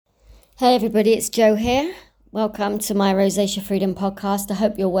Hey everybody, it's Jo here. Welcome to my Rosacea Freedom podcast. I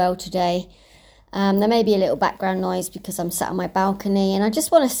hope you're well today. There may be a little background noise because I'm sat on my balcony, and I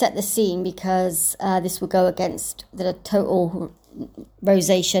just want to set the scene because this will go against the total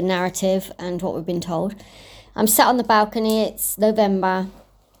rosacea narrative and what we've been told. I'm sat on the balcony. It's November.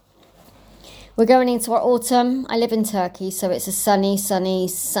 We're going into our autumn. I live in Turkey, so it's a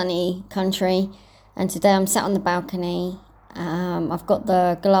sunny country. And today I'm sat on the balcony. I've got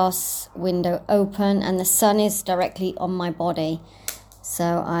the glass window open and the sun is directly on my body.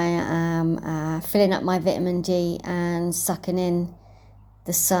 So I am filling up my vitamin D and sucking in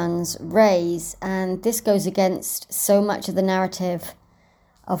the sun's rays. And this goes against so much of the narrative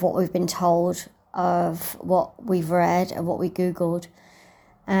of what we've been told, of what we've read and what we Googled.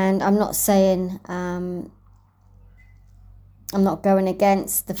 And I'm not saying, I'm not going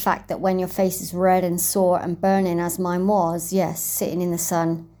against the fact that when your face is red and sore and burning, as mine was, yes, sitting in the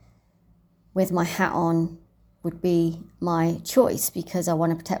sun with my hat on would be my choice because I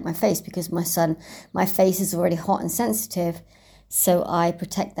want to protect my face because my face is already hot and sensitive. So I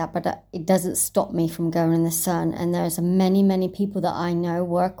protect that, but it doesn't stop me from going in the sun. And there's many people that I know,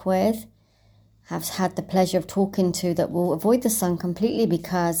 work with, have had the pleasure of talking to that will avoid the sun completely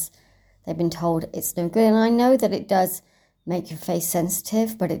because they've been told it's no good. And I know that it does make your face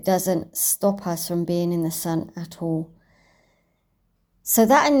sensitive, but it doesn't stop us from being in the sun at all. So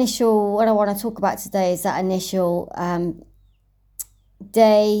what I want to talk about today is that initial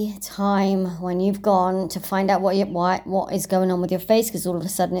time when you've gone to find out what is going on with your face, because all of a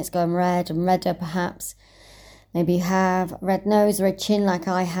sudden it's going red and redder perhaps. Maybe you have red nose, red chin like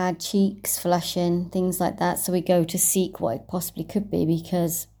I had, cheeks flushing, things like that. So we go to seek what it possibly could be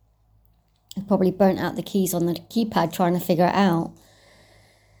because I've probably burnt out the keys on the keypad trying to figure it out.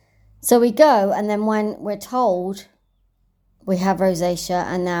 So we go, and then when we're told we have rosacea,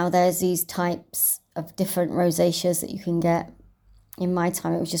 and now there's these types of different rosaceas that you can get. In my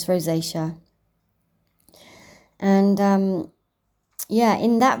time, it was just rosacea. And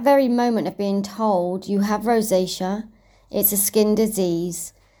in that very moment of being told you have rosacea, it's a skin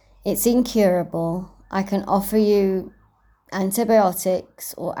disease, it's incurable, I can offer you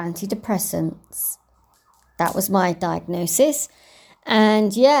antibiotics or antidepressants. That was my diagnosis.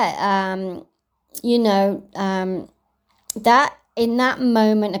 And that in that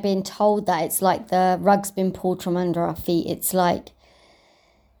moment of being told that, it's like the rug's been pulled from under our feet. It's like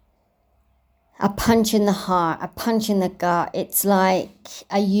a punch in the heart, a punch in the gut. It's like,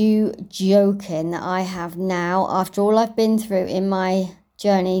 are you joking that I have now, after all I've been through in my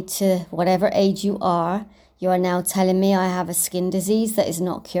journey to whatever age you are now telling me I have a skin disease that is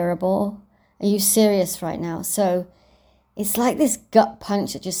not curable? Are you serious right now? So it's like this gut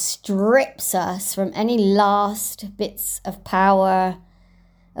punch that just strips us from any last bits of power,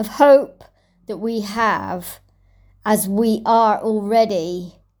 of hope that we have, as we are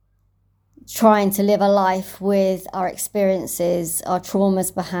already trying to live a life with our experiences, our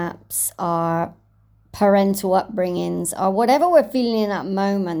traumas perhaps, our parental upbringings, or whatever we're feeling in that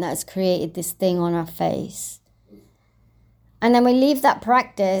moment that has created this thing on our face. And then we leave that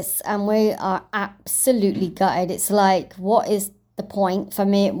practice and we are absolutely gutted. It's like, what is the point? For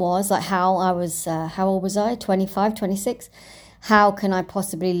me, it was like how old was I? 25, 26? How can I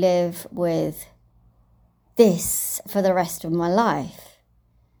possibly live with this for the rest of my life?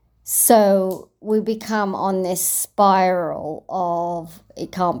 So we become on this spiral of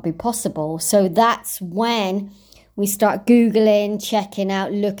it can't be possible. So that's when we start Googling, checking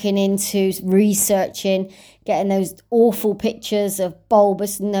out, looking into, researching, getting those awful pictures of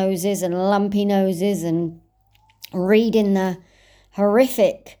bulbous noses and lumpy noses and reading the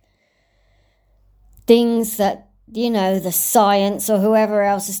horrific things that, the science or whoever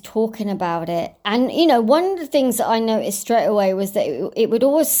else is talking about it. And, one of the things that I noticed straight away was that it would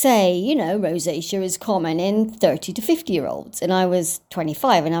always say, rosacea is common in 30 to 50-year-olds. And I was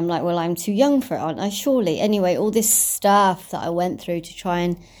 25 and I'm like, well, I'm too young for it, aren't I? Surely. Anyway, all this stuff that I went through to try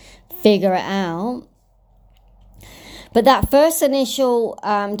and figure it out. But that first initial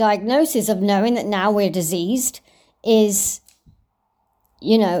diagnosis of knowing that now we're diseased is,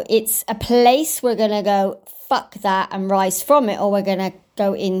 it's a place we're going to go, fuck that, and rise from it, or we're going to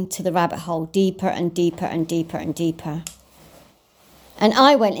go into the rabbit hole deeper and deeper and deeper and deeper. And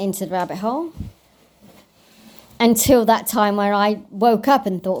I went into the rabbit hole until that time where I woke up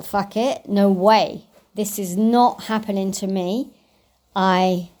and thought, fuck it, no way. This is not happening to me.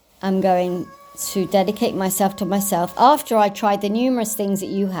 I am going to dedicate myself to myself. After I tried the numerous things that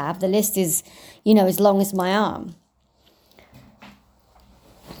you have, the list is, as long as my arm.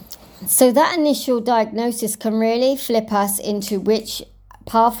 So that initial diagnosis can really flip us into which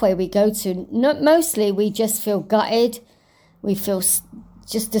pathway we go to, mostly we just feel gutted, we feel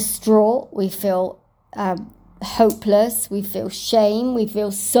just distraught, we feel hopeless, we feel shame, we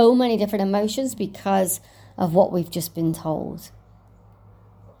feel so many different emotions because of what we've just been told.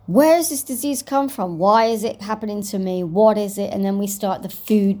 Where does this disease come from? Why is it happening to me? What is it? And then we start the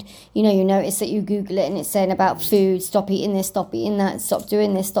food. You notice that you Google it and it's saying about food. Stop eating this, stop eating that, stop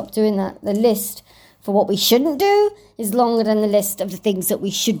doing this, stop doing that. The list for what we shouldn't do is longer than the list of the things that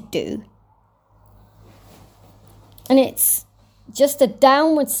we should do. And it's just a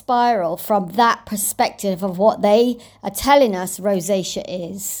downward spiral from that perspective of what they are telling us rosacea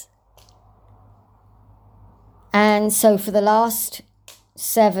is. And so for the last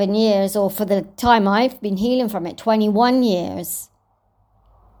 7 years, or for the time I've been healing from it, 21 years,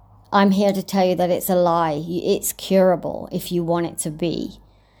 I'm here to tell you that it's a lie. It's curable if you want it to be.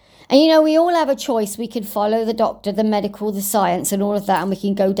 And we all have a choice. We can follow the doctor, the medical, the science and all of that, and we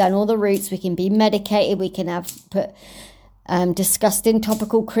can go down all the routes. We can be medicated. We can put disgusting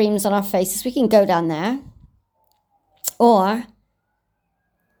topical creams on our faces. We can go down there. Or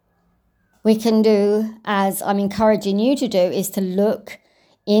we can do, as I'm encouraging you to do, is to look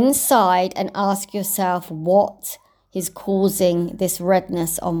inside and ask yourself, what is causing this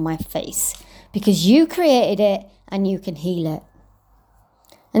redness on my face? Because you created it and you can heal it.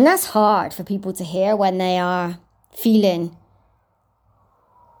 And that's hard for people to hear when they are feeling.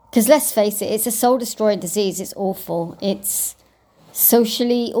 Because let's face it, it's a soul-destroying disease. It's awful. It's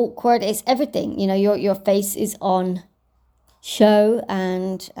socially awkward. It's everything. Your face is on show,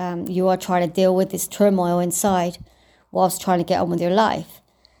 and you are trying to deal with this turmoil inside whilst trying to get on with your life.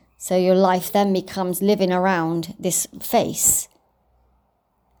 So your life then becomes living around this face.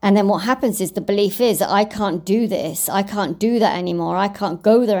 And then what happens is the belief is that I can't do this. I can't do that anymore. I can't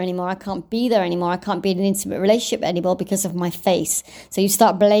go there anymore. I can't be there anymore. I can't be in an intimate relationship anymore because of my face. So you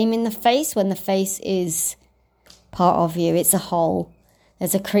start blaming the face when the face is part of you. It's a whole.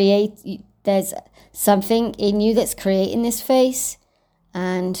 There's something in you that's creating this face,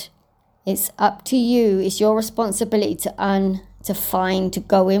 and it's up to you. It's your responsibility to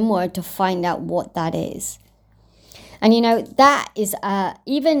go inward to find out what that is. And that is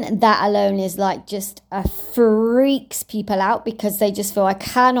even that alone is like just freaks people out, because they just feel, I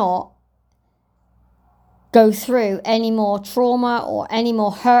cannot go through any more trauma or any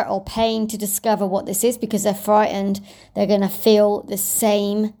more hurt or pain to discover what this is, because they're frightened they're going to feel the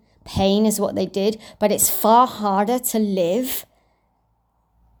same pain as what they did. But it's far harder to live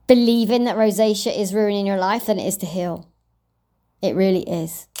believing that rosacea is ruining your life than it is to heal. It really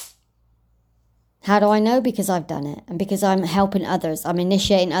is. How do I know? Because I've done it, and because I'm helping others. I'm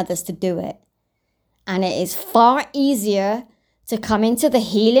initiating others to do it. And it is far easier to come into the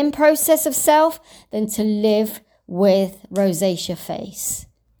healing process of self than to live with rosacea face.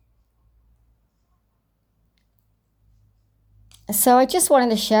 So I just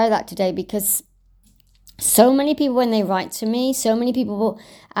wanted to share that today, because so many people, when they write to me, so many people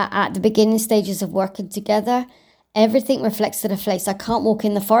at the beginning stages of working together, everything reflects to the face. I can't walk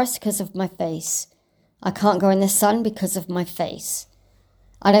in the forest because of my face. I can't go in the sun because of my face.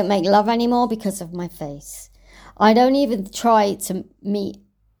 I don't make love anymore because of my face. I don't even try to meet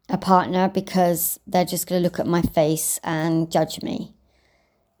a partner because they're just going to look at my face and judge me.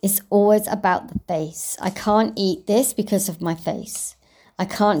 It's always about the face. I can't eat this because of my face. I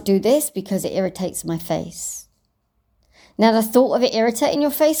can't do this because it irritates my face. Now, the thought of it irritating your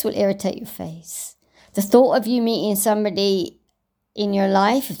face will irritate your face. The thought of you meeting somebody in your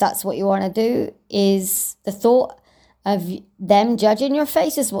life, if that's what you want to do, is the thought of them judging your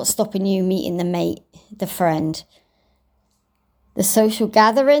face is what's stopping you meeting the mate, the friend. The social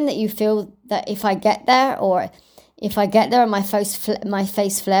gathering that you feel that if I get there, or if I get there and my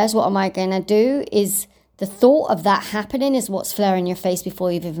face flares, what am I going to do? Is the thought of that happening is what's flaring your face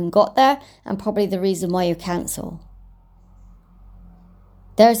before you've even got there, and probably the reason why you cancel.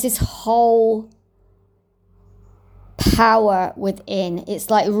 There's this whole power within. It's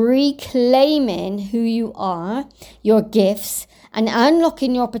like reclaiming who you are, your gifts, and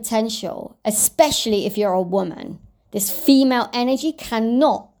unlocking your potential, especially if you're a woman. This female energy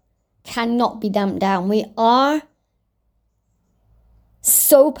cannot be dumped down. We are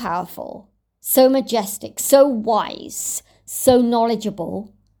so powerful, so majestic, so wise, so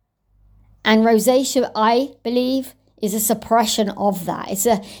knowledgeable. And rosacea, I believe, is a suppression of that.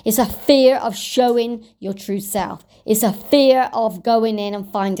 It's a fear of showing your true self. It's a fear of going in and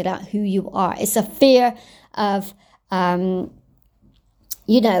finding out who you are. It's a fear of,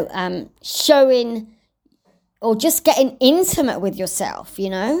 showing or just getting intimate with yourself,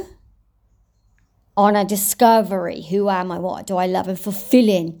 on a discovery. Who am I? What do I love? And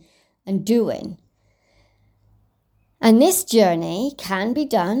fulfilling and doing. And this journey can be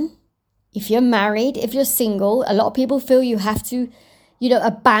done if you're married, if you're single. A lot of people feel you have to,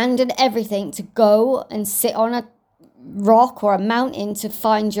 abandon everything to go and sit on a rock or a mountain to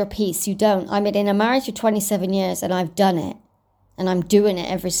find your peace. You don't. I'm in a marriage for 27 years and I've done it. And I'm doing it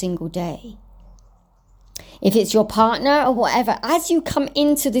every single day. If it's your partner or whatever, as you come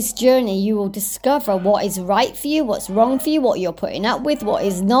into this journey, you will discover what is right for you, what's wrong for you, what you're putting up with, what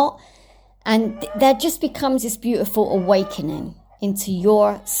is not. And there just becomes this beautiful awakening into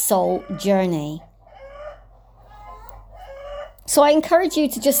your soul journey. So I encourage you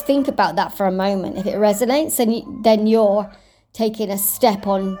to just think about that for a moment. If it resonates, then you're taking a step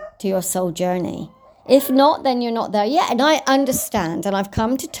on to your soul journey. If not, then you're not there yet. And I understand, and I've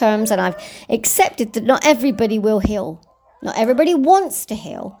come to terms and I've accepted that not everybody will heal. Not everybody wants to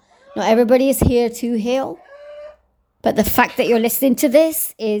heal. Not everybody is here to heal. But the fact that you're listening to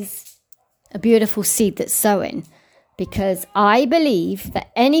this is a beautiful seed that's sowing. Because I believe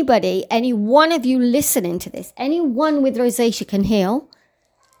that anybody, any one of you listening to this, anyone with rosacea can heal,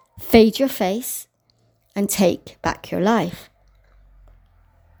 fade your face, and take back your life.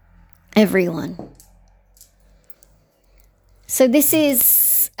 Everyone. So this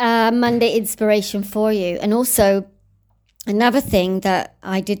is Monday inspiration for you. And also another thing that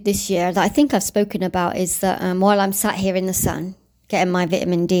I did this year that I think I've spoken about is that while I'm sat here in the sun, getting my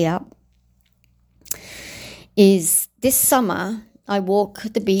vitamin D up, is this summer I walk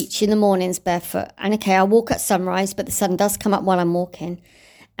the beach in the mornings barefoot. And okay, I walk at sunrise, but the sun does come up while I'm walking.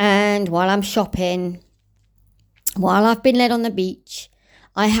 And while I'm shopping, while I've been led on the beach,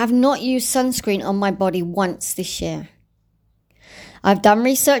 I have not used sunscreen on my body once this year. I've done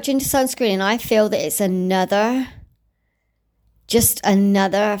research into sunscreen and I feel that it's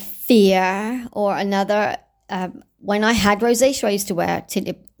another fear or another... when I had rosacea, I used to wear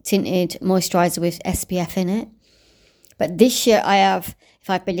tinted moisturizer with SPF in it. But this year if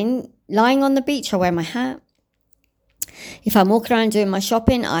I've been lying on the beach, I wear my hat. If I'm walking around doing my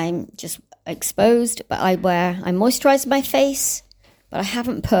shopping, I'm just exposed, but I moisturize my face, but I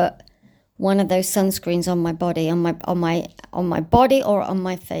haven't put one of those sunscreens on my body, on my body or on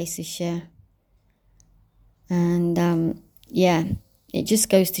my face this year. And it just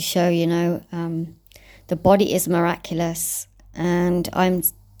goes to show, the body is miraculous, and I'm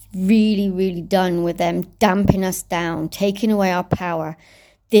really, really done with them damping us down, taking away our power,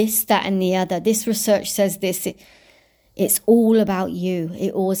 this, that, and the other. This research says this. It's all about you.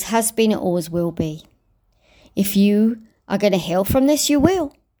 It always has been, it always will be. If you are going to heal from this, you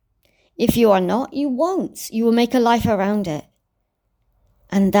will. If you are not, you won't. You will make a life around it.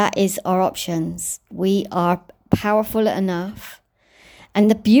 And that is our options. We are powerful enough. And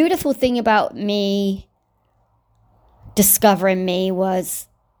the beautiful thing about me discovering me was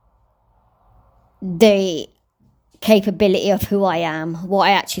the capability of who I am, what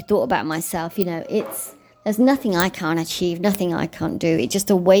I actually thought about myself. There's nothing I can't achieve, nothing I can't do. It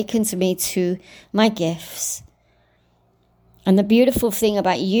just awakens me to my gifts. And the beautiful thing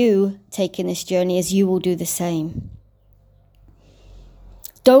about you taking this journey is you will do the same.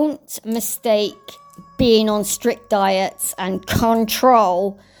 Don't mistake being on strict diets and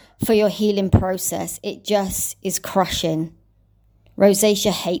control for your healing process. It just is crushing.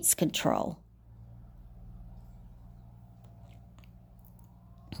 Rosacea hates control.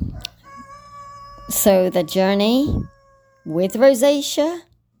 So the journey with rosacea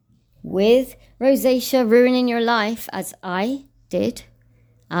ruining your life, as I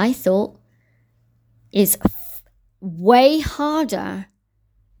thought, is way harder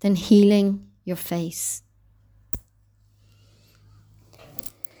than healing your face.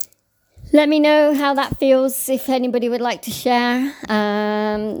 Let me know how that feels, if anybody would like to share.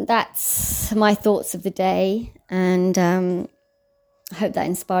 That's my thoughts of the day, and I hope that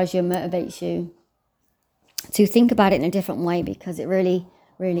inspires you and motivates you to think about it in a different way, because it really,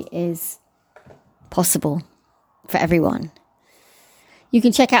 really is possible for everyone. You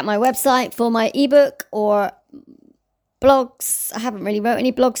can check out my website for my ebook or blogs. I haven't really wrote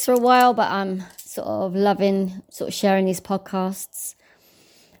any blogs for a while, but I'm sort of loving sharing these podcasts.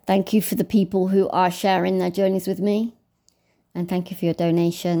 Thank you for the people who are sharing their journeys with me. And thank you for your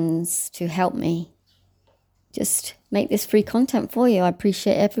donations to help me just make this free content for you. I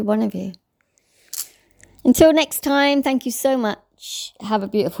appreciate every one of you. Until next time, thank you so much. Have a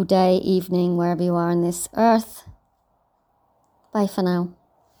beautiful day, evening, wherever you are on this earth. Bye for now.